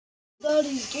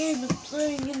Daddy's game is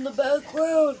playing in the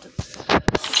background.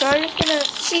 So I'm just gonna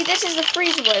see. This is the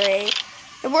freeze array.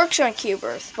 It works on Cube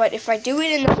Earth, but if I do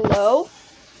it in the below,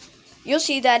 you'll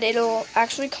see that it'll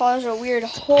actually cause a weird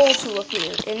hole to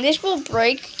appear, and this will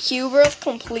break Cube Earth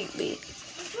completely.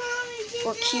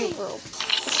 Or Cube Earth.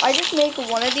 If I just make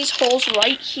one of these holes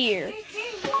right here.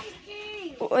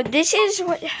 This is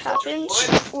what happens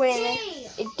when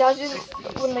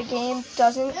the game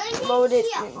doesn't load it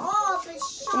in.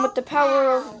 And with the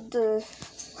power of the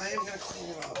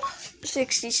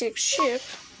 66 ship,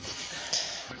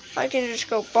 I can just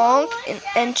go bonk and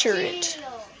enter it.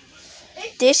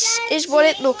 This is what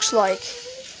it looks like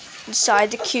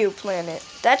inside the cube planet.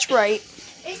 That's right.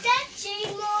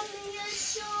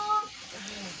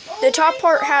 The top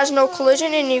part has no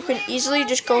collision and you can easily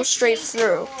just go straight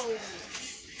through.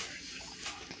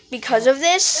 Because of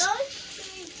this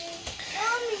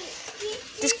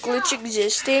glitch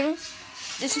existing,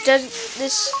 this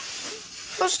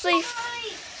mostly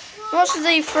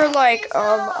for like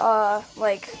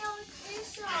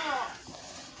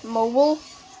mobile.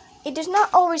 It does not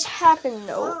always happen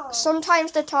though.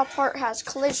 Sometimes the top part has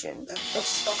collision. It's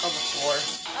stuck on the floor.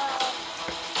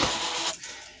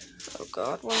 Oh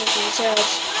god, one of these has.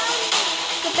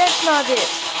 But that's not it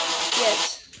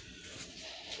yet.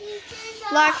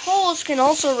 Black holes can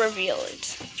also reveal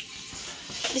it.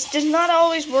 This does not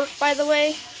always work, by the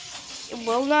way. It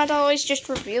will not always just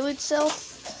reveal itself.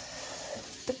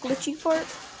 The glitchy part.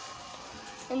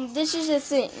 And this is the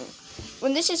thing.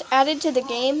 When this is added to the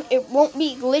game, it won't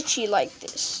be glitchy like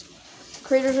this.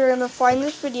 Creators are going to find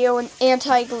this video and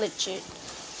anti-glitch it.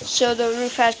 So the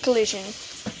roof has collision.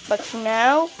 But for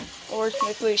now, or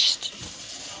at least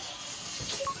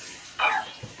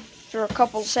for a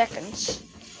couple seconds,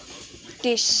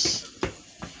 this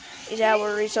is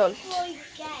our result.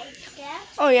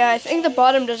 Oh yeah, I think the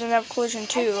bottom doesn't have collision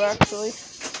too, actually.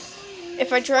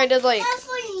 If I try to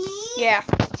yeah.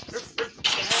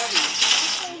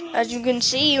 As you can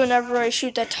see, whenever I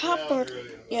shoot the top part,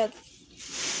 yeah.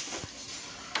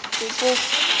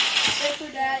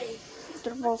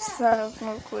 They both have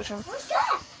no collision.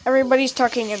 Everybody's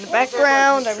talking in the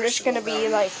background. I'm just gonna be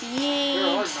like,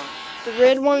 yeah. The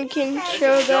red one can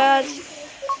show that.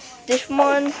 This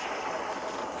one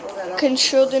can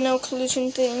show the no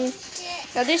collision thing.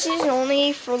 Now this is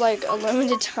only for like a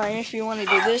limited time if you want to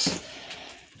do this.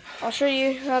 I'll show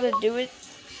you how to do it.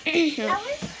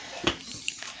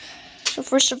 So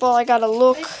first of all, I gotta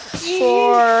look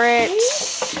for it.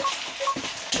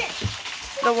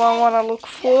 The one I want to look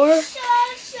for. I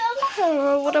don't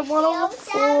know what I want to look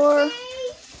for.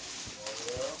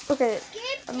 Okay,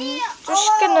 I'm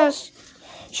just gonna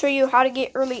show you how to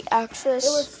get early access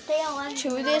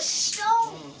to this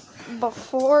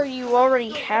before you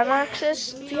already have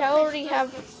access. If you already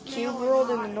have Cube World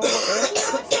in the normal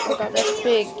Earth, oh god, that's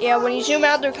big. Yeah, when you zoom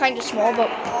out, they're kind of small,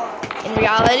 but in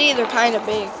reality, they're kind of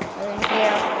big. And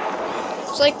yeah,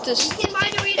 it's like this.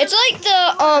 It's like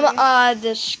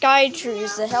the sky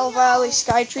trees, the Hell Valley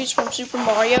sky trees from Super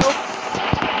Mario.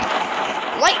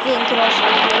 Lightning can also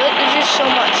reveal it. There's just so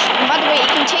much. And by the way, it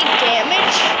can take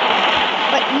damage,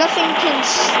 but nothing can.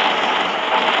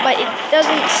 But it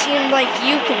doesn't seem like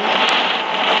you can.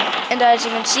 And as you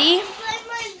can see,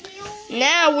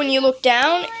 now when you look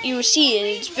down, you see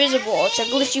it. It's visible. It's a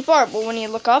glitchy part, but when you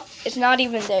look up, it's not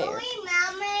even there.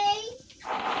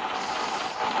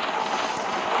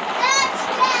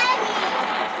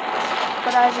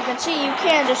 But as you can see, you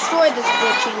can destroy this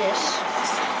glitchiness.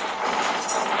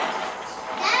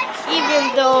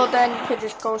 Even though then you could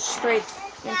just go straight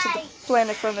into the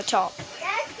planet from the top.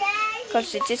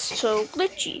 Because it is so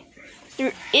glitchy.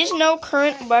 There is no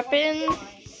current weapon.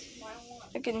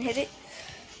 I can hit it.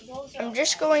 I'm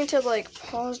just going to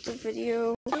pause the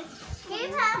video.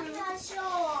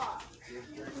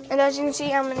 And as you can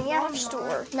see, I'm in the App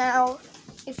Store. Now,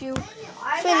 if you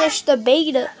finish the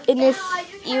beta, and if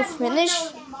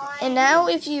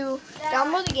you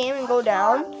download the game and go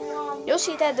down, you'll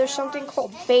see that there's something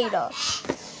called beta.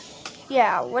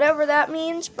 Yeah, whatever that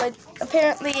means, but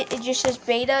apparently it just says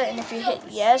beta, and if you hit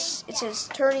yes, it says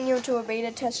turning you into a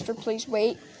beta tester, please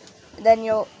wait. And then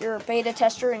you're a beta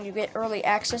tester and you get early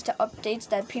access to updates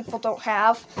that people don't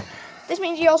have. This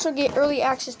means you also get early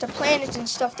access to planets and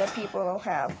stuff that people don't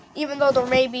have, even though there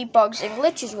may be bugs and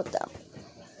glitches with them.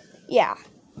 Yeah.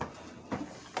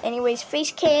 Anyways,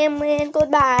 face cam win,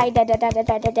 goodbye.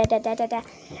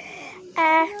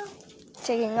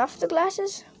 Taking off the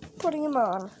glasses, putting them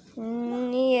on.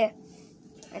 Yeah.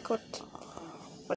 I could.